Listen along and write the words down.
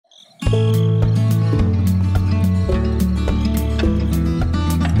Welcome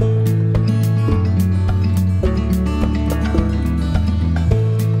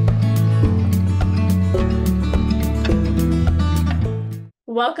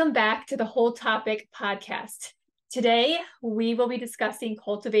back to the Whole Topic podcast. Today, we will be discussing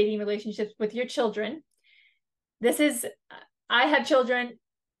cultivating relationships with your children. I have children.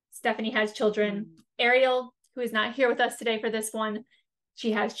 Stephanie has children. Ariel, who is not here with us today for this one,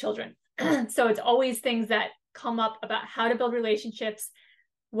 she has children. So it's always things that come up about how to build relationships.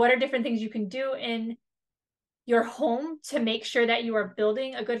 What are different things you can do in your home to make sure that you are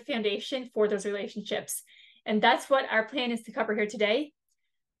building a good foundation for those relationships? And that's what our plan is to cover here today.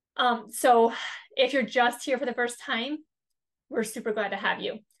 So if you're just here for the first time, we're super glad to have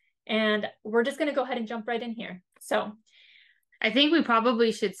you. And we're just going to go ahead and jump right in here. So I think we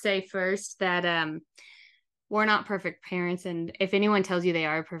probably should say first that we're not perfect parents. And if anyone tells you they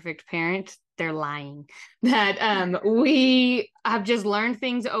are a perfect parent, they're lying. That we have just learned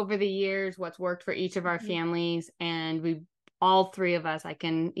things over the years, what's worked for each of our families. And all three of us, I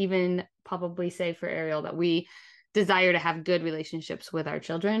can even probably say for Ariel, that we desire to have good relationships with our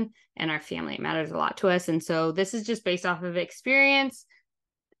children and our family. It matters a lot to us. And so this is just based off of experience.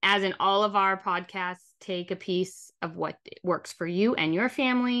 As in all of our podcasts, take a piece of what works for you and your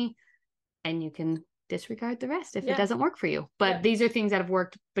family, and you can disregard the rest if it doesn't work for you. But these are things that have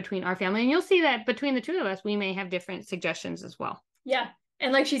worked between our family. And you'll see that between the two of us, we may have different suggestions as well. Yeah.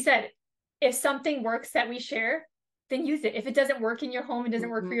 And like she said, if something works that we share, then use it. If it doesn't work in your home, it doesn't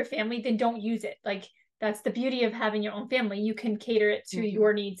work for your family, then don't use it. Like, that's the beauty of having your own family. You can cater it to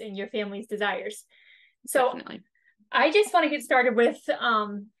your needs and your family's desires. So definitely. I just want to get started with,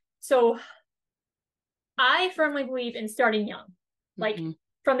 so I firmly believe in starting young. Like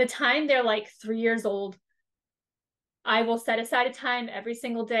from the time they're like 3 years old, I will set aside a time every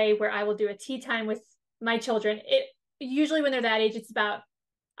single day where I will do a tea time with my children. Usually when they're that age, it's about,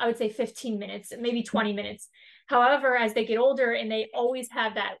 I would say 15 minutes, maybe 20 minutes. However, as they get older and they always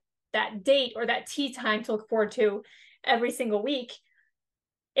have that date or that tea time to look forward to every single week,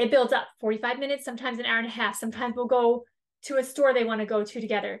 it builds up 45 minutes, sometimes an hour and a half. Sometimes we'll go to a store they want to go to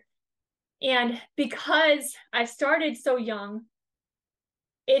together. And because I started so young,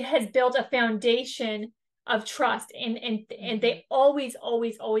 it has built a foundation of trust. And they always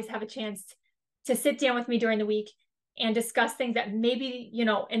have a chance to sit down with me during the week and discuss things that maybe,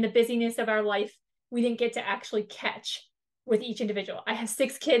 in the busyness of our life, we didn't get to actually catch with each individual. I have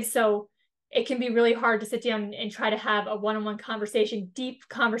 6 kids, so it can be really hard to sit down and try to have a one-on-one conversation, deep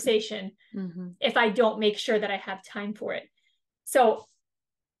conversation, if I don't make sure that I have time for it. So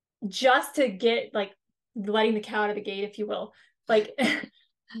just to get like letting the cat out of the gate, if you will, like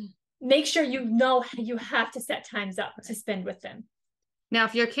make sure you have to set times up to spend with them. Now,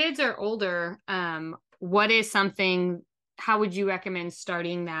 if your kids are older, what is something, how would you recommend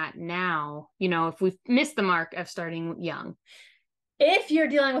starting that now? If we've missed the mark of starting young. If you're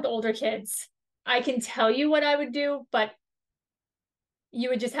dealing with older kids, I can tell you what I would do, but you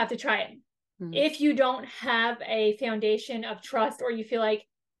would just have to try it. If you don't have a foundation of trust, or you feel like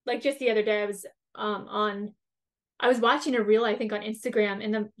just the other day I was watching a reel, I think on Instagram,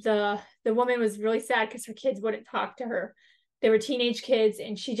 and the woman was really sad because her kids wouldn't talk to her. They were teenage kids,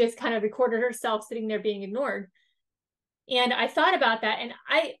 and she just kind of recorded herself sitting there being ignored. And I thought about that, and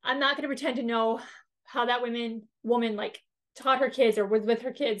I'm not going to pretend to know how that woman like taught her kids or was with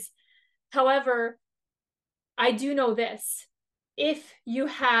her kids. However, I do know this. If you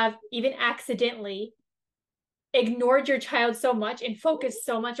have even accidentally ignored your child so much and focused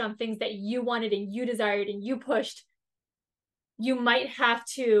so much on things that you wanted and you desired and you pushed, you might have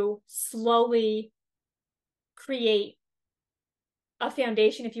to slowly create a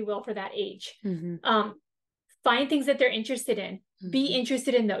foundation, if you will, for that age. Find things that they're interested in. Be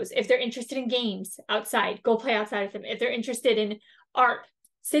interested in those. If they're interested in games outside, go play outside with them. If they're interested in art,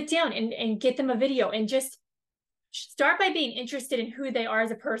 sit down and get them a video and just start by being interested in who they are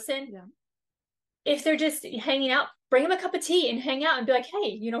as a person. Yeah. If they're just hanging out, bring them a cup of tea and hang out and be like,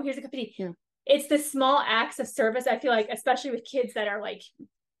 hey, here's a cup of tea. Yeah. It's the small acts of service, I feel like, especially with kids that are like,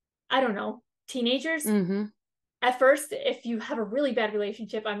 I don't know, teenagers. At first, if you have a really bad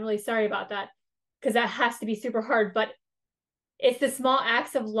relationship, I'm really sorry about that, because that has to be super hard. But it's the small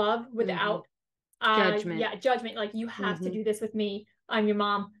acts of love without judgment. Judgment. Like, you have to do this with me. I'm your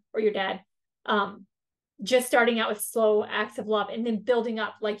mom or your dad. Just starting out with slow acts of love and then building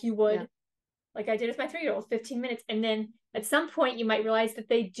up like you would, like I did with my 3-year-old, 15 minutes. And then at some point you might realize that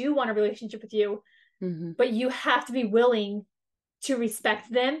they do want a relationship with you, but you have to be willing to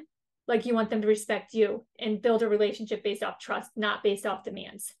respect them. like you want them to respect you and build a relationship based off trust, not based off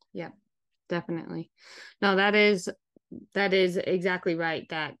demands. Yeah, definitely. No, that is exactly right.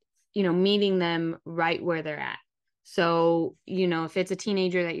 That, meeting them right where they're at. So, if it's a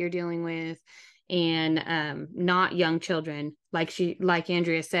teenager that you're dealing with and not young children, like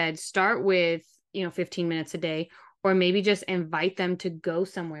Andrea said, start with, 15 minutes a day, or maybe just invite them to go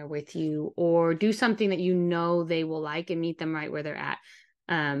somewhere with you or do something that they will like and meet them right where they're at.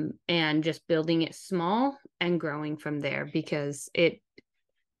 And just building it small and growing from there, because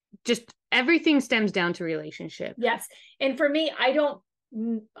everything stems down to relationship. Yes. And for me, I don't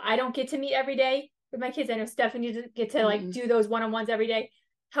get to meet every day with my kids. I know Stephanie doesn't get to like do those one-on-ones every day.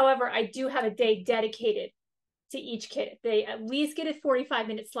 However, I do have a day dedicated to each kid. They at least get a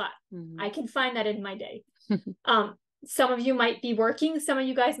 45-minute slot. I can find that in my day. Some of you might be working. Some of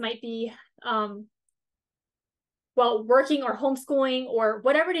you guys might be, working or homeschooling or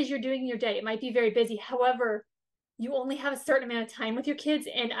whatever it is you're doing in your day. It might be very busy. However, you only have a certain amount of time with your kids.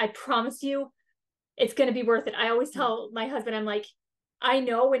 And I promise you, it's going to be worth it. I always tell my husband, I'm like, I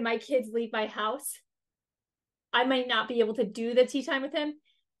know when my kids leave my house, I might not be able to do the tea time with them,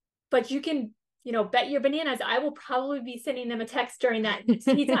 but you can, bet your bananas, I will probably be sending them a text during that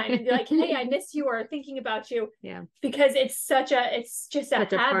tea time and be like, hey, I miss you or thinking about you. Yeah. Because it's just a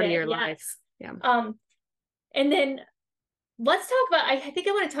habit. Part of your life. Yeah. And then let's talk about, I think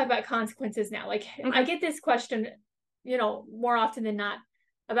I want to talk about consequences now. Like I get this question, more often than not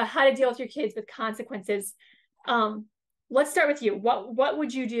about how to deal with your kids with consequences. Let's start with you. What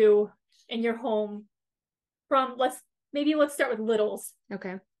would you do in your home let's start with littles.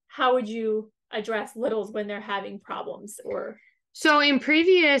 Okay. How would you address littles when they're having problems? So in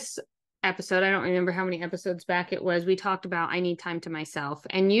previous episode, I don't remember how many episodes back it was, we talked about I need time to myself.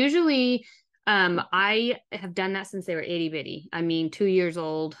 And usually I have done that since they were itty bitty. I mean, 2 years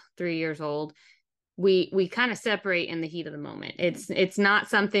old, 3 years old. We kind of separate in the heat of the moment. It's not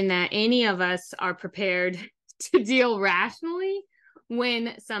something that any of us are prepared to deal rationally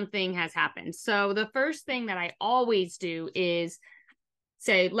when something has happened. So the first thing that I always do is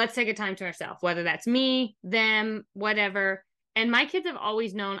say, let's take a time to ourselves, whether that's me, them, whatever. And my kids have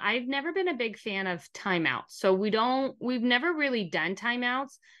always known I've never been a big fan of timeouts. So we've never really done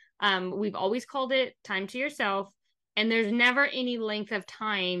timeouts. We've always called it time to yourself. And there's never any length of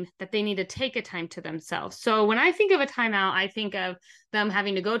time that they need to take a time to themselves. So when I think of a timeout, I think of them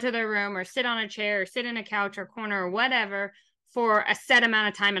having to go to their room or sit on a chair or sit in a couch or corner or whatever for a set amount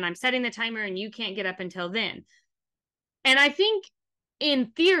of time. And I'm setting the timer and you can't get up until then. And I think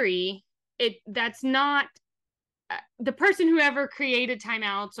in theory, that's not the person who ever created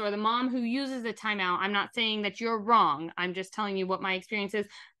timeouts or the mom who uses a timeout. I'm not saying that you're wrong. I'm just telling you what my experience is.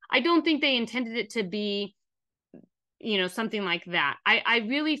 I don't think they intended it to be, something like that. I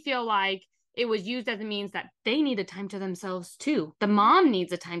really feel like it was used as a means that they need a time to themselves too. The mom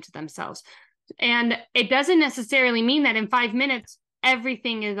needs a time to themselves. And it doesn't necessarily mean that in 5 minutes,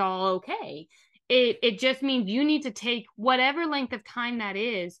 everything is all okay. It just means you need to take whatever length of time that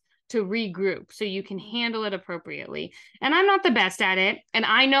is to regroup so you can handle it appropriately. And I'm not the best at it. And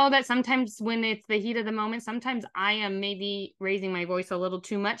I know that sometimes when it's the heat of the moment, sometimes I am maybe raising my voice a little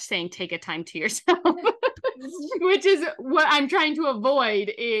too much, saying, take a time to yourself, which is what I'm trying to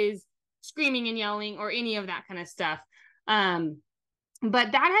avoid, is screaming and yelling or any of that kind of stuff.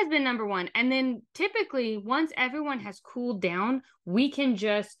 But that has been number one. And then typically once everyone has cooled down, we can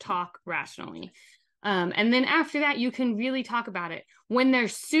just talk rationally. And then after that, you can really talk about it. When they're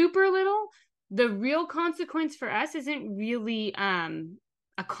super little, the real consequence for us isn't really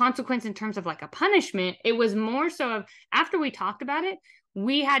a consequence in terms of like a punishment. It was more so of after we talked about it,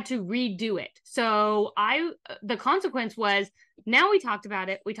 we had to redo it. So the consequence was, now we talked about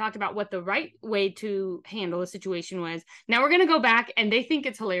it. We talked about what the right way to handle the situation was. Now we're going to go back, and they think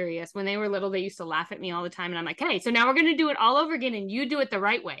it's hilarious. When they were little, they used to laugh at me all the time. And I'm like, hey, so now we're going to do it all over again, and you do it the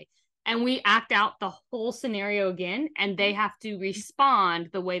right way. And we act out the whole scenario again, and they have to respond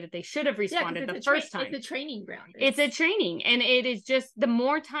the way that they should have responded the first time. It's a training ground. It's a training. And it is just, the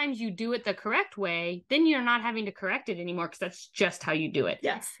more times you do it the correct way, then you're not having to correct it anymore, because that's just how you do it.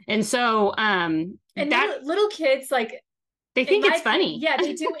 Yes. And so and that little kids, like, they think it's funny. Yeah,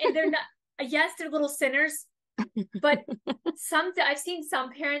 they do. And they're not, yes, they're little sinners, but I've seen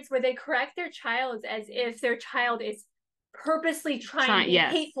some parents where they correct their child as if their child is purposely trying to be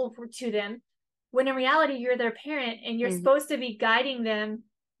hateful to them, when in reality you're their parent and you're supposed to be guiding them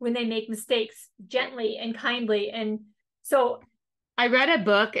when they make mistakes gently and kindly. And so I read a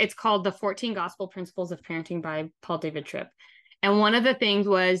book, it's called The 14 Gospel Principles of Parenting by Paul David Tripp. And one of the things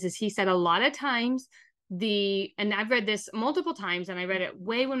is he said a lot of times and I've read this multiple times, and I read it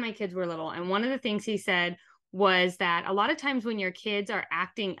way when my kids were little. And one of the things he said was that a lot of times when your kids are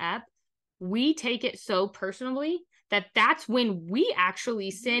acting up, we take it so personally that that's when we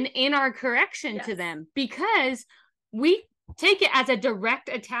actually sin in our correction to them, because we take it as a direct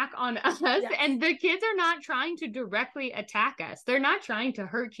attack on us. And the kids are not trying to directly attack us. They're not trying to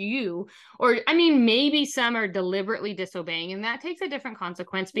hurt you. Or, I mean, maybe some are deliberately disobeying, and that takes a different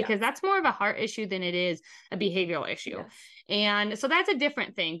consequence, because that's more of a heart issue than it is a behavioral issue. And so that's a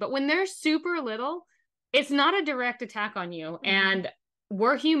different thing. But when they're super little, it's not a direct attack on you. And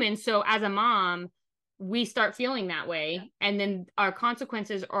we're human. So as a mom, we start feeling that way. And then our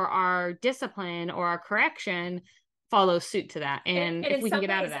consequences or our discipline or our correction follow suit to that. And if we can get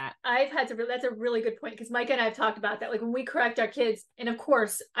out of that. That's a really good point, because Micah and I have talked about that. Like when we correct our kids, and of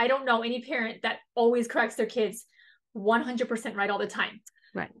course, I don't know any parent that always corrects their kids 100% right all the time.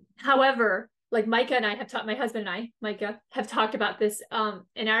 Right. However, like Micah and I have talked, my husband and I, Micah, have talked about this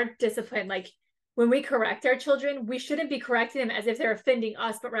in our discipline. Like when we correct our children, we shouldn't be correcting them as if they're offending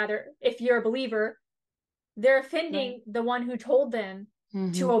us, but rather, if you're a believer, they're offending the one who told them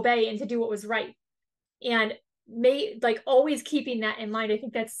to obey and to do what was right. And always keeping that in mind. I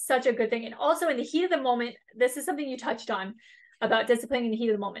think that's such a good thing. And also in the heat of the moment, this is something you touched on about disciplining in the heat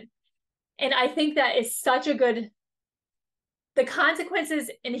of the moment. And I think that is such a good, the consequences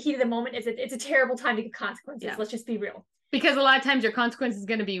in the heat of the moment it's a terrible time to give consequences. Let's just be real. Because a lot of times your consequence is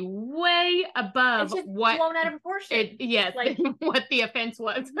going to be way above what blown out of proportion. What the offense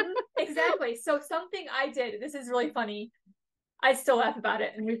was. Exactly. So something I did, this is really funny. I still laugh about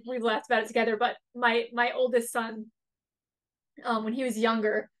it, and we've laughed about it together. But my oldest son, when he was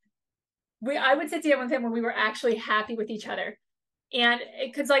younger, I would sit down with him when we were actually happy with each other, and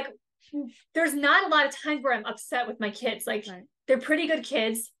because like there's not a lot of times where I'm upset with my kids. Like they're pretty good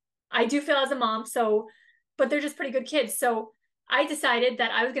kids. I do feel as a mom, but they're just pretty good kids. So I decided that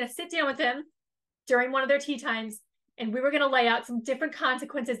I was going to sit down with them during one of their tea times, and we were going to lay out some different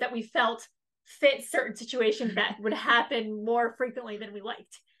consequences that we felt fit certain situations that would happen more frequently than we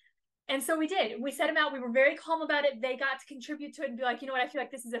liked. And so we did. We set them out. We were very calm about it. They got to contribute to it and be like, you know what, I feel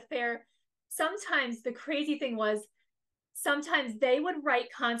like this is a fair. Sometimes the crazy thing was, sometimes they would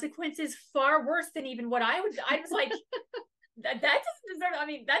write consequences far worse than even what I was like, that doesn't deserve, I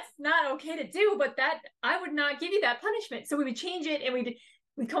mean, that's not okay to do, but that I would not give you that punishment. So we would change it, and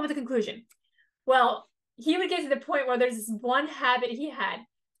we'd come with a conclusion. Well, he would get to the point where there's this one habit he had,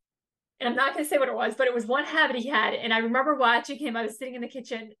 and I'm not going to say what it was, but it was one habit he had. And I remember watching him. I was sitting in the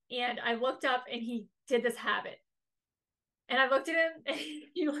kitchen, and I looked up, and he did this habit. And I looked at him, and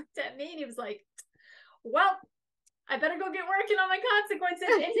he looked at me, and he was like, well, I better go get working on my consequences.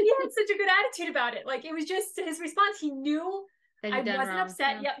 And he had such a good attitude about it. Like, it was just his response. He knew I wasn't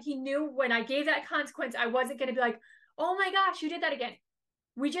upset. Yep. He knew when I gave that consequence, I wasn't going to be like, oh my gosh, you did that again.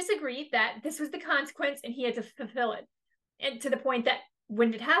 We just agreed that this was the consequence, and he had to fulfill it. And to the point that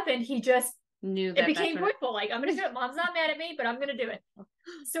when it happened, he just knew that it became joyful. Like, I'm going to do it. Mom's not mad at me, but I'm going to do it.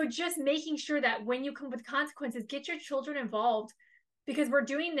 So just making sure that when you come with consequences, get your children involved, because we're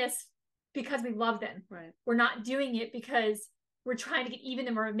doing this because we love them. Right. We're not doing it because we're trying to get even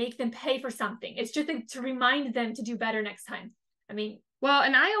them or make them pay for something. It's just to remind them to do better next time. I mean, well,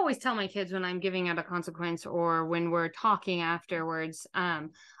 and I always tell my kids when I'm giving out a consequence or when we're talking afterwards, I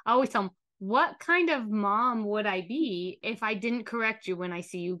always tell them, what kind of mom would I be if I didn't correct you when I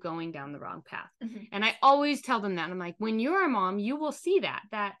see you going down the wrong path? And I always tell them that. I'm like, when you're a mom, you will see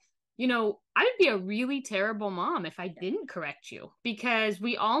that, you know, I would be a really terrible mom if I didn't correct you, because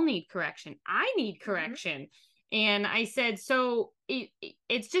we all need correction. I need correction. And I said, so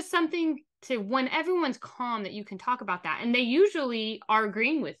it's just something to, when everyone's calm, that you can talk about that. And they usually are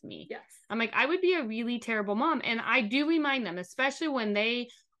agreeing with me. Yes. I'm like, I would be a really terrible mom. And I do remind them, especially when they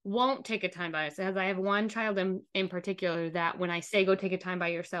won't take a time by themselves. I have one child in particular that when I say, go take a time by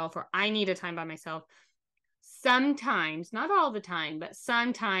yourself, or I need a time by myself, sometimes, not all the time, but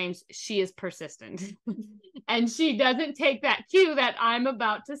sometimes she is persistent and she doesn't take that cue that I'm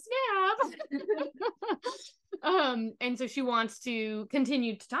about to snap. And so she wants to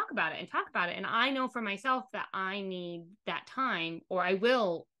continue to talk about it. And I know for myself that I need that time, or I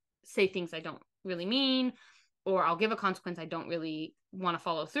will say things I don't really mean, or I'll give a consequence I don't really want to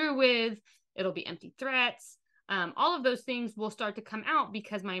follow through with. It'll be empty threats. All of those things will start to come out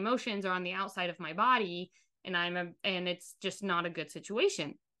because my emotions are on the outside of my body, and it's just not a good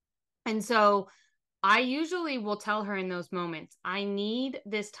situation. And so I usually will tell her in those moments, I need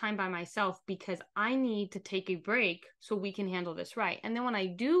this time by myself because I need to take a break so we can handle this right. And then when I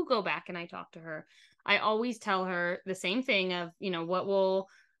do go back and I talk to her, I always tell her the same thing of, you know, what will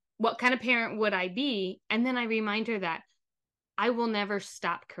what kind of parent would I be? And then I remind her that I will never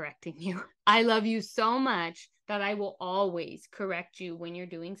stop correcting you. I love you so much that I will always correct you when you're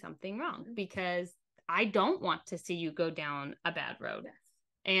doing something wrong, because I don't want to see you go down a bad road. Yes.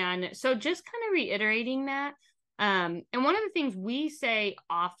 And so just kind of reiterating that. And one of the things we say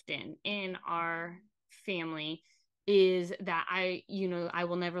often in our family is that I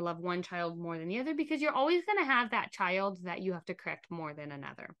will never love one child more than the other, because you're always going to have that child that you have to correct more than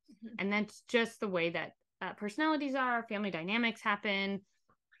another. Mm-hmm. And that's just the way that personalities are, family dynamics happen.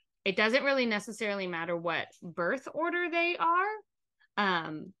 It doesn't really necessarily matter what birth order they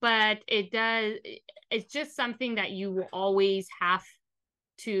are. But it's just something that you will always have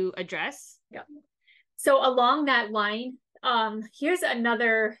to address. Yeah. So along that line, here's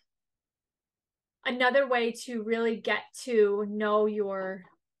another way to really get to know your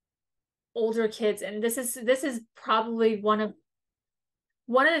older kids. And this is probably one of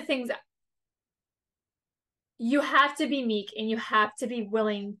the things. You have to be meek, and you have to be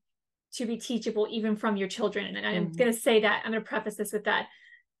willing to be teachable, even from your children. And I'm going to say that, I'm going to preface this with that,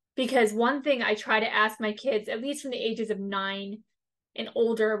 because one thing I try to ask my kids, at least from the ages of 9 and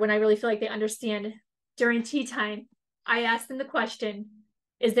older, when I really feel like they understand, during tea time, I ask them the question,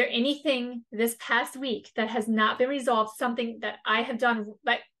 is there anything this past week that has not been resolved, something that I have done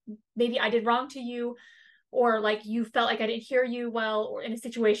that maybe I did wrong to you, or like you felt like I didn't hear you well, or in a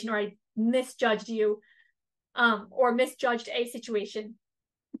situation, or I misjudged you, or misjudged a situation?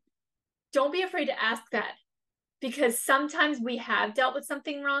 Don't be afraid to ask that, because sometimes we have dealt with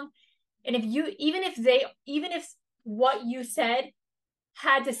something wrong. And even if what you said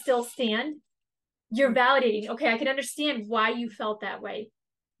had to still stand, you're validating, okay, I can understand why you felt that way.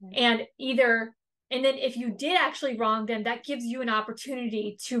 And then if you did actually wrong, then that gives you an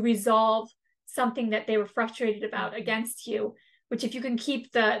opportunity to resolve something that they were frustrated about against you, which if you can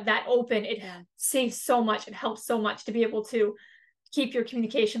keep that open, it saves so much. It helps so much to be able to keep your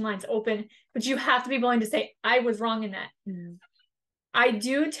communication lines open. But you have to be willing to say, I was wrong in that. Mm-hmm. I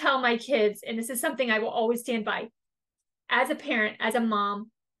do tell my kids, and this is something I will always stand by, as a parent, as a mom,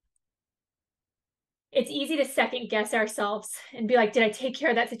 it's easy to second guess ourselves and be like, did I take care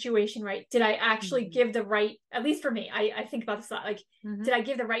of that situation right? Did I actually give the right, at least for me, I think about this a lot, like, did I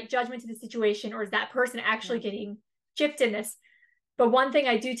give the right judgment to the situation, or is that person actually getting gypped in this? But one thing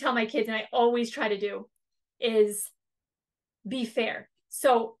I do tell my kids, and I always try to do, is be fair.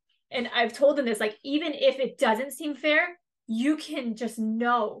 So, and I've told them this, like, even if it doesn't seem fair, you can just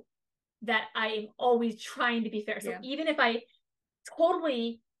know that I am always trying to be fair. So even if I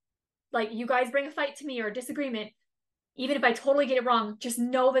totally, like, you guys bring a fight to me or a disagreement, even if I totally get it wrong, just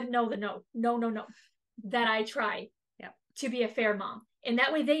know that no, that I try to be a fair mom. And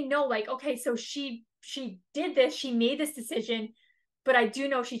that way they know, like, okay, so she did this, she made this decision, but I do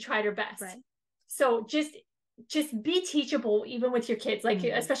know she tried her best. Right. So just be teachable, even with your kids, like,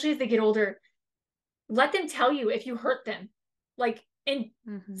 especially as they get older. Let them tell you if you hurt them, like, and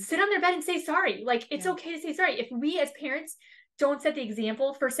sit on their bed and say sorry. Like, it's okay to say sorry. If we as parents don't set the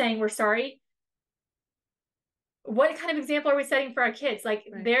example for saying we're sorry, what kind of example are we setting for our kids? Like,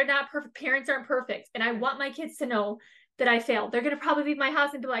 they're not perfect. Parents aren't perfect. And I want my kids to know that I failed. They're going to probably leave my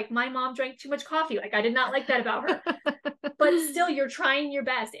house and be like, my mom drank too much coffee. Like, I did not like that about her. But still, you're trying your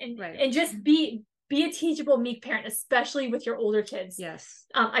best, and just be a teachable, meek parent, especially with your older kids. Yes.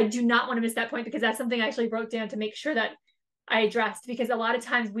 I do not want to miss that point, because that's something I actually wrote down to make sure that I addressed, because a lot of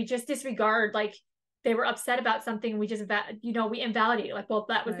times we just disregard, like, they were upset about something, we just, we invalidate it. Like, well,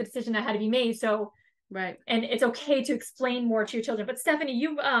 that was the decision that had to be made. So, and it's okay to explain more to your children. But Stephanie,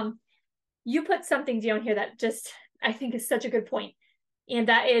 you put something down here that just, I think, is such a good point. And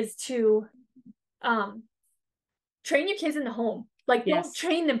that is to, train your kids in the home. Like, don't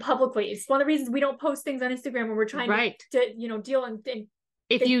train them publicly. It's one of the reasons we don't post things on Instagram when we're trying to deal and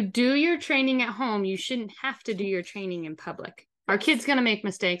if you do your training at home, you shouldn't have to do your training in public. Our kids going to make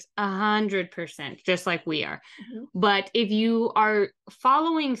mistakes 100%, just like we are. But if you are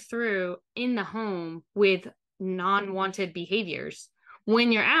following through in the home with non-wanted behaviors,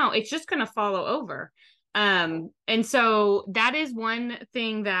 when you're out, it's just going to follow over. And so that is one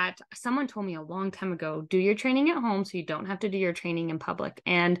thing that someone told me a long time ago: do your training at home so you don't have to do your training in public.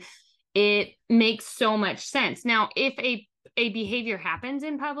 And it makes so much sense. Now, if a behavior happens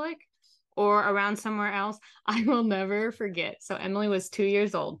in public or around somewhere else, I will never forget. So Emily was 2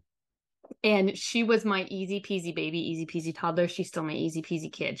 years old, and she was my easy peasy baby, easy peasy toddler. She's still my easy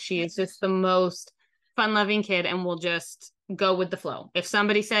peasy kid. She is just the most fun loving kid, and will just go with the flow. If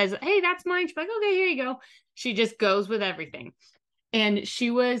somebody says, hey, that's mine, she's like, okay, here you go. She just goes with everything. And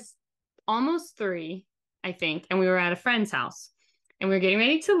she was almost 3, I think, and we were at a friend's house. and we were getting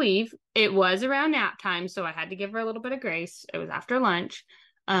ready to leave. It was around nap time, so I had to give her a little bit of grace. It was after lunch.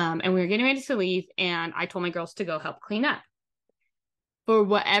 And we were getting ready to leave, and I told my girls to go help clean up. For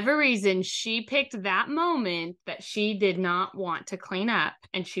whatever reason, she picked that moment that she did not want to clean up,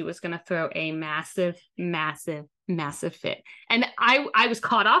 and she was going to throw a massive, massive, massive fit. And I was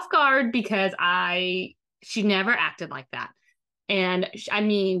caught off guard because she never acted like that. And I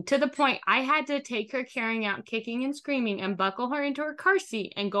mean, to the point I had to take her carrying out, kicking and screaming, and buckle her into her car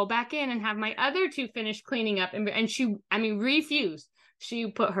seat and go back in and have my other two finish cleaning up. And she, I mean, refused.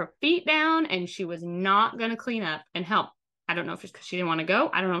 She put her feet down and she was not going to clean up and help. I don't know if it's because she didn't want to go.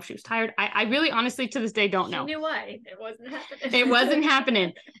 I don't know if she was tired. I really honestly to this day don't know. She knew why. It wasn't happening. It wasn't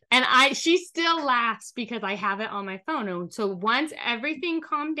happening. And she still laughs because I have it on my phone. And so once everything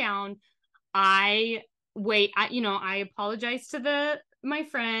calmed down, I apologized to my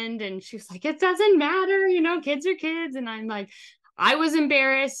friend, and she was like, it doesn't matter, kids are kids. And I'm like, I was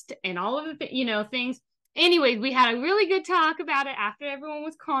embarrassed and all of the, things. Anyways, we had a really good talk about it after everyone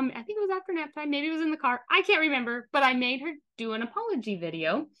was calm. I think it was after nap time. Maybe it was in the car. I can't remember, but I made her do an apology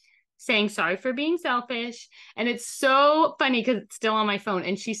video saying sorry for being selfish. And it's so funny because it's still on my phone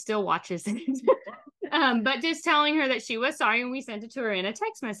and she still watches it. But just telling her that she was sorry, and we sent it to her in a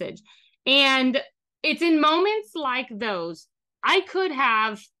text message. And it's in moments like those, I could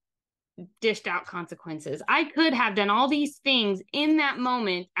have dished out consequences. I could have done all these things in that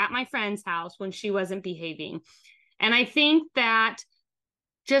moment at my friend's house when she wasn't behaving. And I think that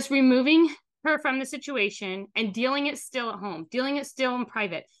just removing her from the situation and dealing it still at home, dealing it still in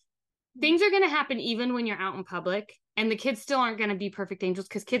private, things are going to happen even when you're out in public. And the kids still aren't going to be perfect angels,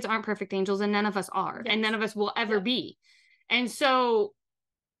 because kids aren't perfect angels, and none of us are. Yes. And none of us will ever be. And so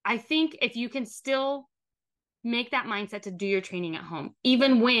I think if you can still make that mindset to do your training at home,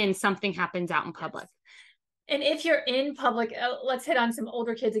 even when something happens out in public. And if you're in public, let's hit on some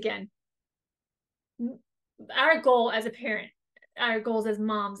older kids again. Our goal as a parent, our goals as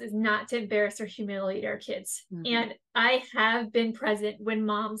moms, is not to embarrass or humiliate our kids. Mm-hmm. And I have been present when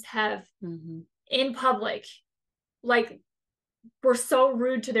moms have in public, like, were so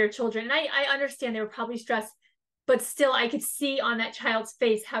rude to their children. And I understand they were probably stressed, but still I could see on that child's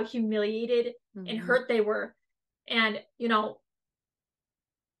face how humiliated and hurt they were. And,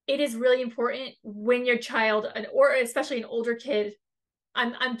 it is really important when your child, or especially an older kid,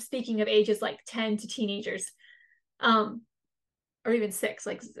 I'm speaking of ages like 10 to teenagers, or even 6,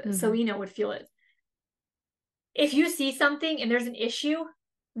 like Selena would feel it. If you see something and there's an issue,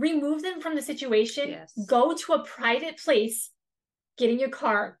 remove them from the situation. Yes. Go to a private place, get in your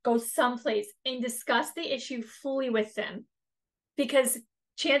car, go someplace and discuss the issue fully with them. Because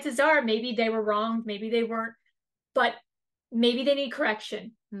chances are maybe they were wrong, maybe they weren't, but maybe they need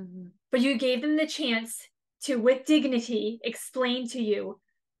correction. Mm-hmm. But you gave them the chance to, with dignity, explain to you,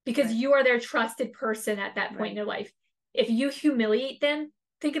 because you are their trusted person at that point in their life. If you humiliate them,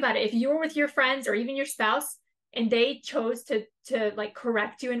 think about it. If you were with your friends or even your spouse and they chose to like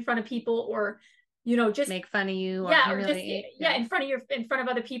correct you in front of people, or just make fun of you, or just in front of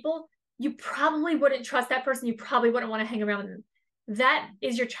other people, you probably wouldn't trust that person. You probably wouldn't want to hang around with them. That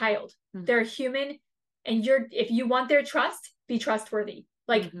is your child. Mm-hmm. They're human, and if you want their trust, be trustworthy.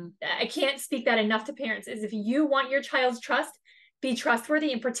 Like, I can't speak that enough to parents, is if you want your child's trust, be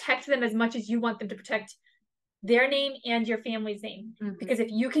trustworthy and protect them as much as you want them to protect their name and your family's name. Mm-hmm. Because if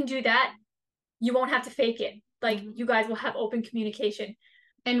you can do that, you won't have to fake it. Like, you guys will have open communication.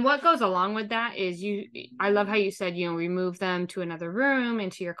 And what goes along with that is I love how you said, remove them to another room,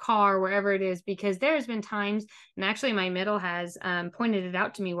 into your car, wherever it is, because there's been times, and actually my middle has pointed it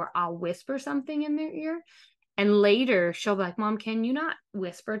out to me, where I'll whisper something in their ear. And later she'll be like, Mom, can you not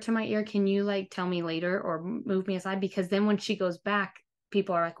whisper to my ear? Can you tell me later or move me aside? Because then when she goes back,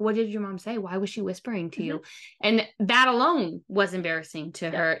 people are like, what did your mom say? Why was she whispering to you? And that alone was embarrassing to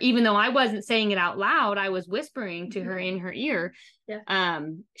her. Even though I wasn't saying it out loud, I was whispering to her in her ear. That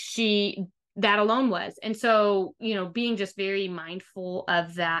alone was. And so, being just very mindful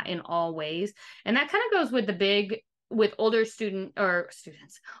of that in all ways. And that kind of goes with older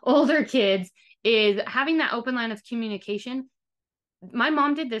older kids, is having that open line of communication. My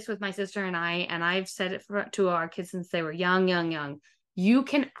mom did this with my sister and I've said it to our kids since they were young. You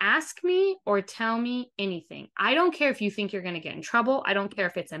can ask me or tell me anything. I don't care if you think you're going to get in trouble. I don't care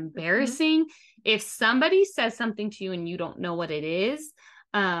if it's embarrassing. If somebody says something to you and you don't know what it is,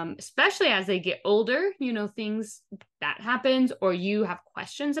 especially as they get older, things that happens, or you have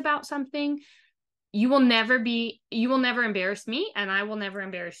questions about something, you will never embarrass me, and I will never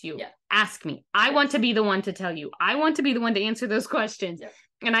embarrass you. Ask me. I want to be the one to tell you. I want to be the one to answer those questions.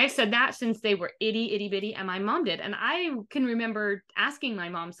 And I've said that since they were itty bitty, and my mom did. And I can remember asking my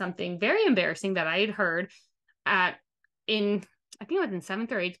mom something very embarrassing that I had heard I think it was in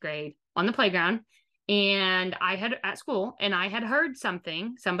 7th or 8th grade on the playground. And I had at school, and I had heard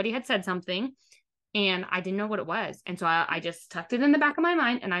something, somebody had said something, and I didn't know what it was. And so I just tucked it in the back of my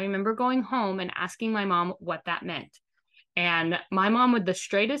mind. And I remember going home and asking my mom what that meant. And my mom, with the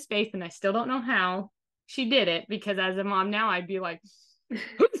straightest face, and I still don't know how she did it, because as a mom now, I'd be like,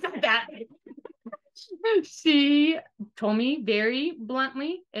 who said that? She told me very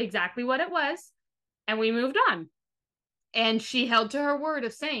bluntly exactly what it was, and we moved on. And she held to her word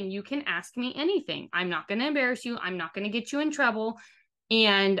of saying, you can ask me anything. I'm not going to embarrass you. I'm not going to get you in trouble.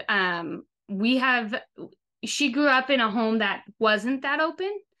 And she grew up in a home that wasn't that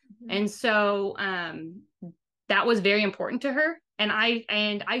open. Mm-hmm. And so that was very important to her. And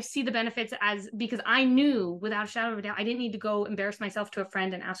I see the benefits because I knew without a shadow of a doubt, I didn't need to go embarrass myself to a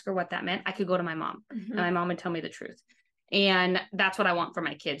friend and ask her what that meant. I could go to my mom, mm-hmm. and my mom would tell me the truth. And that's what I want for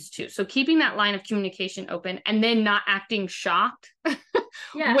my kids too. So keeping that line of communication open, and then not acting shocked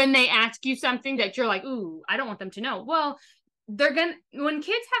when they ask you something that you're like, ooh, I don't want them to know. Well, when kids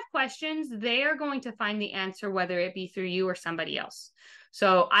have questions, they are going to find the answer, whether it be through you or somebody else.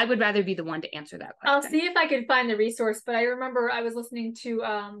 So I would rather be the one to answer that question. I'll see if I can find the resource, but I remember I was listening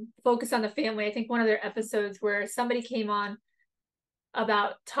to Focus on the Family. I think one of their episodes where somebody came on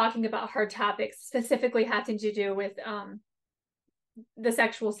about talking about hard topics, specifically having to do with the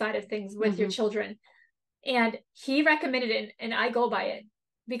sexual side of things with mm-hmm. your children. And he recommended it, and I go by it,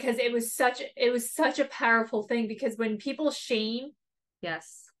 because it was such a powerful thing. Because when people shame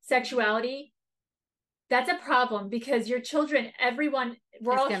sexuality, that's a problem, because your children, everyone,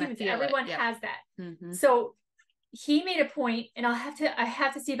 we're all humans, everyone has that. Mm-hmm. So he made a point, and I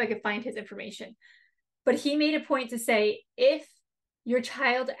have to see if I can find his information, but he made a point to say, if your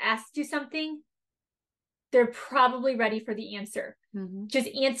child asks you something, they're probably ready for the answer. Mm-hmm. Just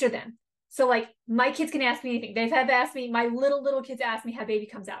answer them. So like, my kids can ask me anything. They have asked me, my little kids ask me how baby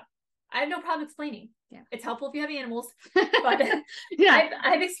comes out. I have no problem explaining. Yeah. It's helpful if you have animals, but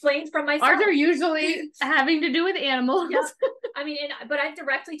I've explained from myself. Ours are usually having to do with animals. Yeah. I mean, but I've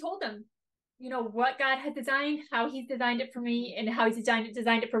directly told them, what God has designed, how he's designed it for me, and how he's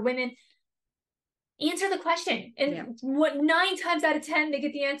designed it for women. Answer the question, and 9 times out of 10 they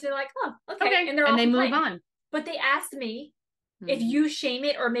get the answer, like, oh, okay. And they move on. But they asked me, if you shame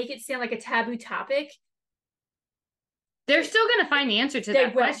it or make it sound like a taboo topic, they're still going to find the answer to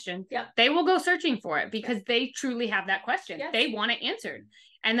that question. Yeah. They will go searching for it, because they truly have that question. Yes. They want it answered.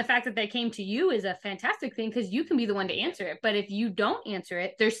 And the fact that they came to you is a fantastic thing, because you can be the one to answer it. But if you don't answer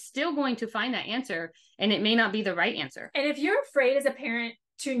it, they're still going to find that answer, and it may not be the right answer. And if you're afraid as a parent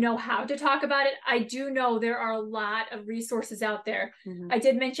to know how to talk about it, I do know there are a lot of resources out there. Mm-hmm. I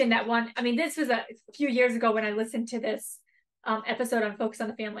did mention that one. I mean, this was a few years ago when I listened to this episode on Focus on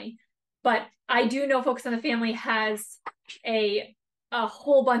the Family, but I do know Focus on the Family has a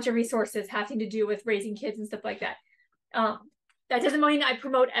whole bunch of resources having to do with raising kids and stuff like that. That doesn't mean I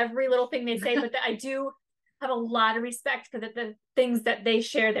promote every little thing they say, but I do have a lot of respect for the things that they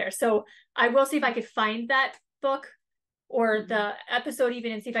share there. So I will see if I could find that book or the episode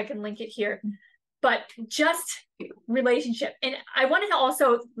even, and see if I can link it here. But just relationship. And I wanted to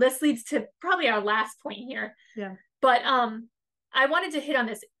also, this leads to probably our last point here. Yeah. But I wanted to hit on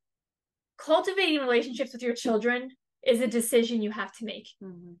this. Cultivating relationships with your children is a decision you have to make.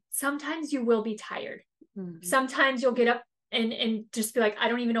 Mm-hmm. Sometimes you will be tired. Mm-hmm. Sometimes you'll get up and just be like, I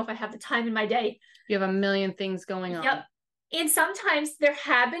don't even know if I have the time in my day. You have a million things going on. Yep. And sometimes there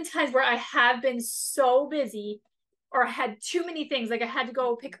have been times where I have been so busy, or had too many things. Like I had to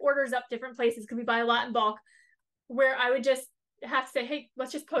go pick orders up different places because we buy a lot in bulk, where I would just have to say, hey,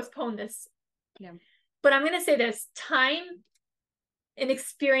 let's just postpone this. Yeah. But I'm going to say this: time and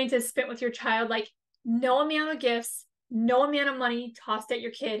experiences spent with your child, like no amount of gifts, no amount of money tossed at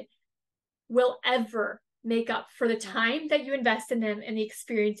your kid will ever make up for the time that you invest in them and the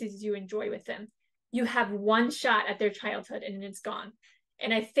experiences you enjoy with them. You have one shot at their childhood and it's gone.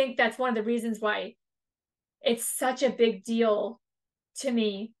 And I think that's one of the reasons why it's such a big deal to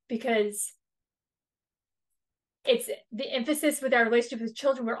me, because it's the emphasis with our relationship with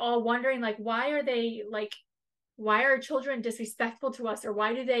children. We're all wondering, like, why are children disrespectful to us, or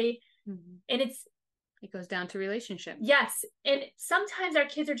why do they, and it goes down to relationship. Yes. And sometimes our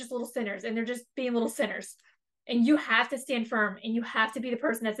kids are just little sinners, and they're just being little sinners, and you have to stand firm, and you have to be the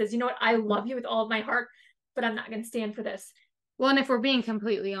person that says, you know what, I love you with all of my heart, but I'm not going to stand for this. Well, and if we're being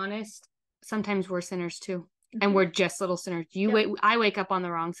completely honest, sometimes we're sinners too. And we're just little sinners. I wake up on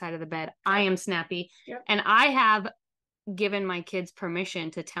the wrong side of the bed. I am snappy. Yep. And I have given my kids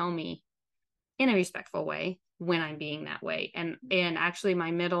permission to tell me in a respectful way when I'm being that way. And actually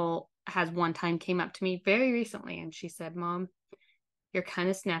my middle has one time came up to me very recently and she said, Mom, you're kind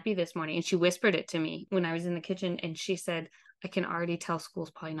of snappy this morning. And she whispered it to me when I was in the kitchen. And she said, I can already tell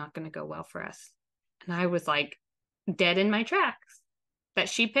school's probably not going to go well for us. And I was like dead in my tracks that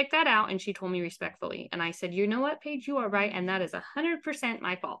she picked that out and she told me respectfully. And I said, you know what, Paige, you are right. And that is 100%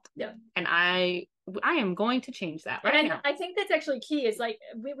 my fault. Yeah. And I am going to change that right now. I think that's actually key is like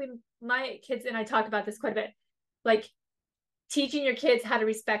my kids and I talk about this quite a bit, like teaching your kids how to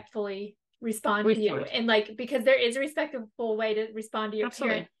respectfully respond to you. And like, because there is a respectful way to respond to your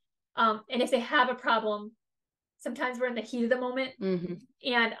parent. And if they have a problem, sometimes we're in the heat of the moment. Mm-hmm.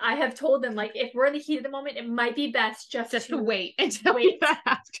 And I have told them, like, if we're in the heat of the moment, it might be best just to wait until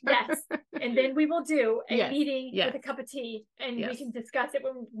after. Yes. And then we will do a meeting with a cup of tea and we can discuss it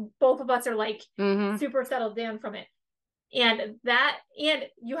when both of us are like super settled down from it. And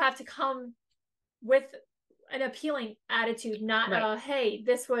you have to come with an appealing attitude, not hey,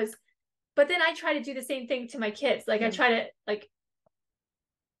 this was, but then I try to do the same thing to my kids. Like I try to like,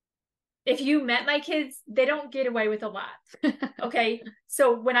 if you met my kids, they don't get away with a lot. Okay.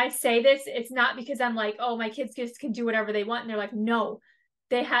 So when I say this, it's not because I'm like, oh, my kids just can do whatever they want. And they're like, no,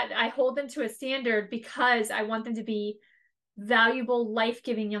 I hold them to a standard because I want them to be valuable,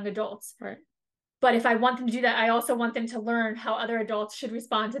 life-giving young adults. Right. But if I want them to do that, I also want them to learn how other adults should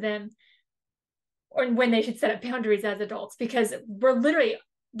respond to them or when they should set up boundaries as adults, because we're literally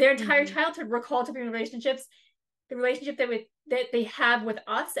their entire childhood, we're called to be in relationships. The relationship that they have with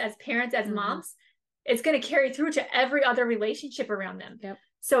us as parents, as moms, it's going to carry through to every other relationship around them. Yep.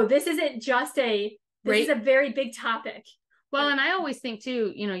 So this isn't just this is a very big topic. Well, and I always think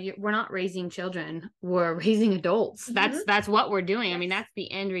too, we're not raising children, we're raising adults. That's what we're doing. Yes. I mean, that's the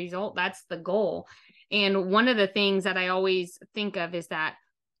end result. That's the goal. And one of the things that I always think of is that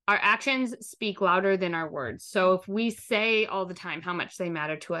our actions speak louder than our words. So if we say all the time how much they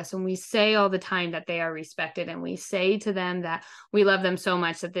matter to us, and we say all the time that they are respected, and we say to them that we love them so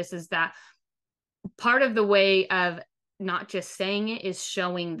much, that this is that part of the way of not just saying it is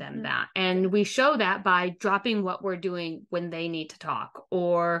showing them that. And we show that by dropping what we're doing when they need to talk,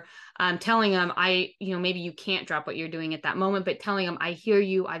 or telling them, maybe you can't drop what you're doing at that moment, but telling them, I hear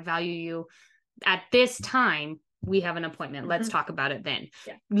you, I value you. At this time, we have an appointment. Let's talk about it then.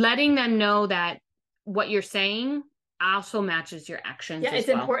 Yeah. Letting them know that what you're saying also matches your actions. Yeah, it's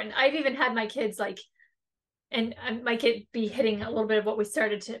important. I've even had my kids and my kid be hitting a little bit of what we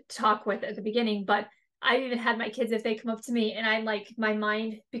started to talk with at the beginning, but I've even had my kids, if they come up to me and I'm like, my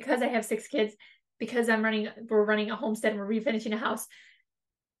mind, because I have 6 kids, because we're running a homestead and we're refinishing a house,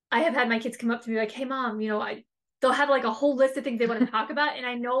 I have had my kids come up to me like, hey mom, they'll have like a whole list of things they want to talk about. And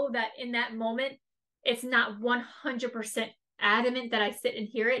I know that in that moment, it's not 100% adamant that I sit and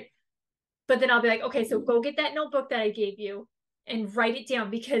hear it, but then I'll be like, okay, so go get that notebook that I gave you and write it down,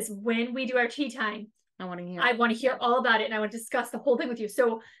 because when we do our tea time, I want to hear all about it and I want to discuss the whole thing with you.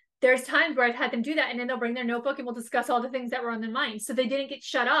 So there's times where I've had them do that, and then they'll bring their notebook and we'll discuss all the things that were on their mind. So they didn't get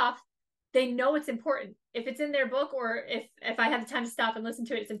shut off. They know it's important. If it's in their book, or if I have the time to stop and listen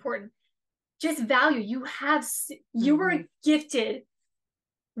to it, it's important. Just value. You were gifted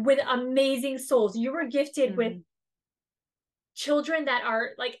with amazing souls. You were gifted with children that are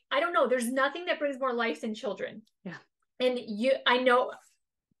like, I don't know, there's nothing that brings more life than children. Yeah. And I know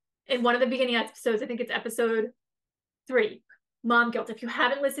in one of the beginning episodes, I think it's episode 3, Mom Guilt. If you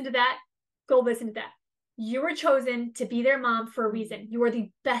haven't listened to that, go listen to that. You were chosen to be their mom for a reason. You are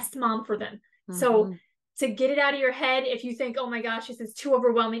the best mom for them. So to get it out of your head, if you think, oh my gosh, this is too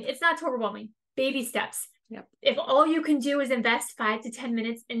overwhelming, it's not too overwhelming. Baby steps. Yep. If all you can do is invest 5 to 10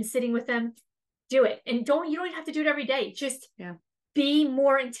 minutes in sitting with them, do it. And you don't have to do it every day. Just be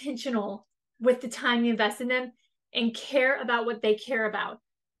more intentional with the time you invest in them and care about what they care about.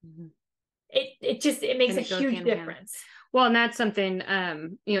 It makes a huge difference. Well, and that's something,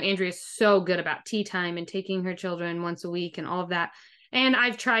 Andrea's so good about tea time and taking her children once a week and all of that. And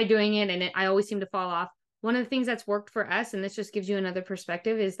I've tried doing it, and I always seem to fall off. One of the things that's worked for us, and this just gives you another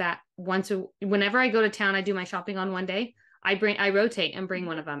perspective, is that whenever I go to town, I do my shopping on one day. I rotate and bring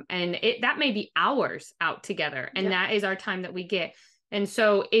one of them, and that may be hours out together, and that is our time that we get. And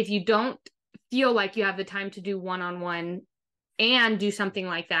so if you don't feel like you have the time to do one-on-one and do something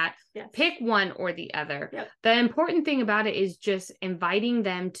like that, pick one or the other. The important thing about it is just inviting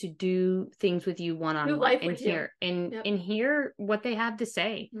them to do things with you one-on-one and hear what they have to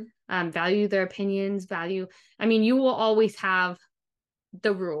say. Value their opinions, you will always have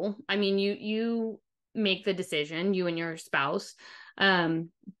the rule. you make the decision, you and your spouse.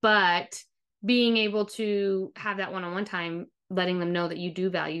 But being able to have that one-on-one time, letting them know that you do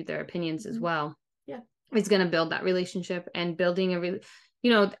value their opinions as well. Yeah. It's going to build that relationship, and building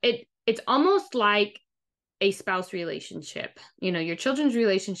it's almost like a spouse relationship. Your children's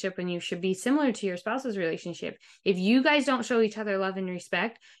relationship, and you should be similar to your spouse's relationship. If you guys don't show each other love and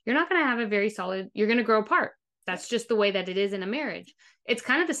respect, you're not going to have a very solid, you're going to grow apart. That's just the way that it is in a marriage. It's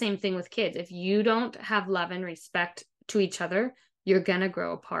kind of the same thing with kids. If you don't have love and respect to each other, you're going to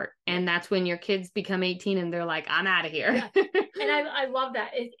grow apart. And that's when your kids become 18 and they're like, I'm out of here. Yeah. And I love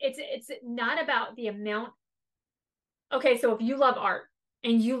that. It's not about the amount. Okay, so if you love art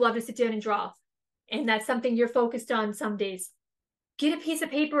and you love to sit down and draw, and that's something you're focused on some days, get a piece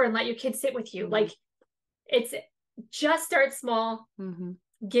of paper and let your kids sit with you. Mm-hmm. Like, it's just start small, mm-hmm.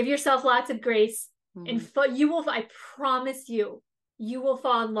 give yourself lots of grace, mm-hmm. and you will, I promise you, you will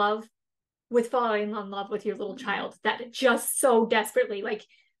fall in love with falling in love with your little child, that just so desperately, like,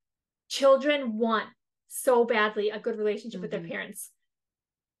 children want so badly a good relationship mm-hmm. with their parents.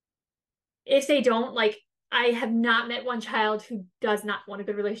 If they don't, like, I have not met one child who does not want a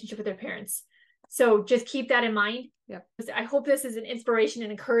good relationship with their parents. So just keep that in mind. Yep. I hope this is an inspiration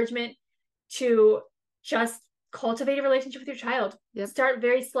and encouragement to just cultivate a relationship with your child. Yep. Start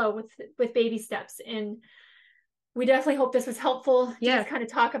very slow with baby steps. And we definitely hope this was helpful to just kind of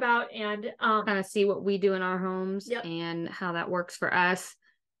talk about and kind of see what we do in our homes yep. and how that works for us.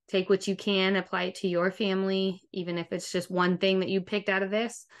 Take what you can, apply it to your family, even if it's just one thing that you picked out of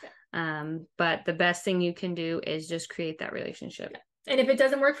this. But the best thing you can do is just create that relationship. Yeah. And if it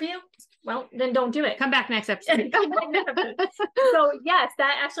doesn't work for you, well, then don't do it. Come back next episode. So yes,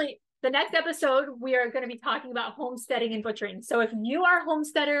 the next episode, we are going to be talking about homesteading and butchering. So if you are a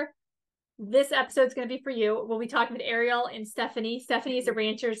homesteader, this episode is going to be for you. We'll be talking with Ariel and Stephanie. Stephanie is a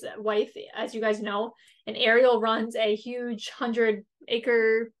rancher's wife, as you guys know, and Ariel runs a huge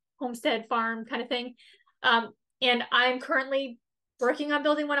 100-acre homestead farm kind of thing. And I'm currently working on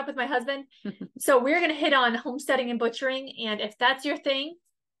building one up with my husband. So we're going to hit on homesteading and butchering. And if that's your thing,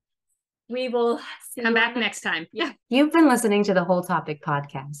 we will come back next time. Yeah. You've been listening to the Whole Topic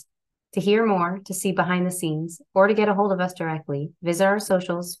podcast. To hear more, to see behind the scenes, or to get a hold of us directly, visit our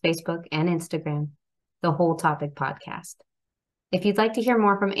socials, Facebook and Instagram, the Whole Topic podcast. If you'd like to hear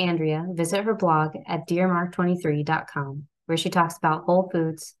more from Andrea, visit her blog at dearmark23.com, where she talks about whole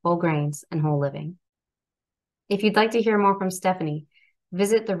foods, whole grains, and whole living. If you'd like to hear more from Stephanie,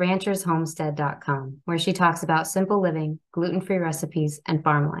 visit theranchershomestead.com, where she talks about simple living, gluten-free recipes, and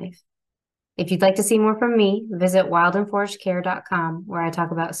farm life. If you'd like to see more from me, visit wildandforagedcare.com, where I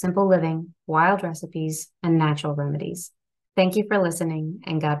talk about simple living, wild recipes, and natural remedies. Thank you for listening,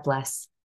 and God bless.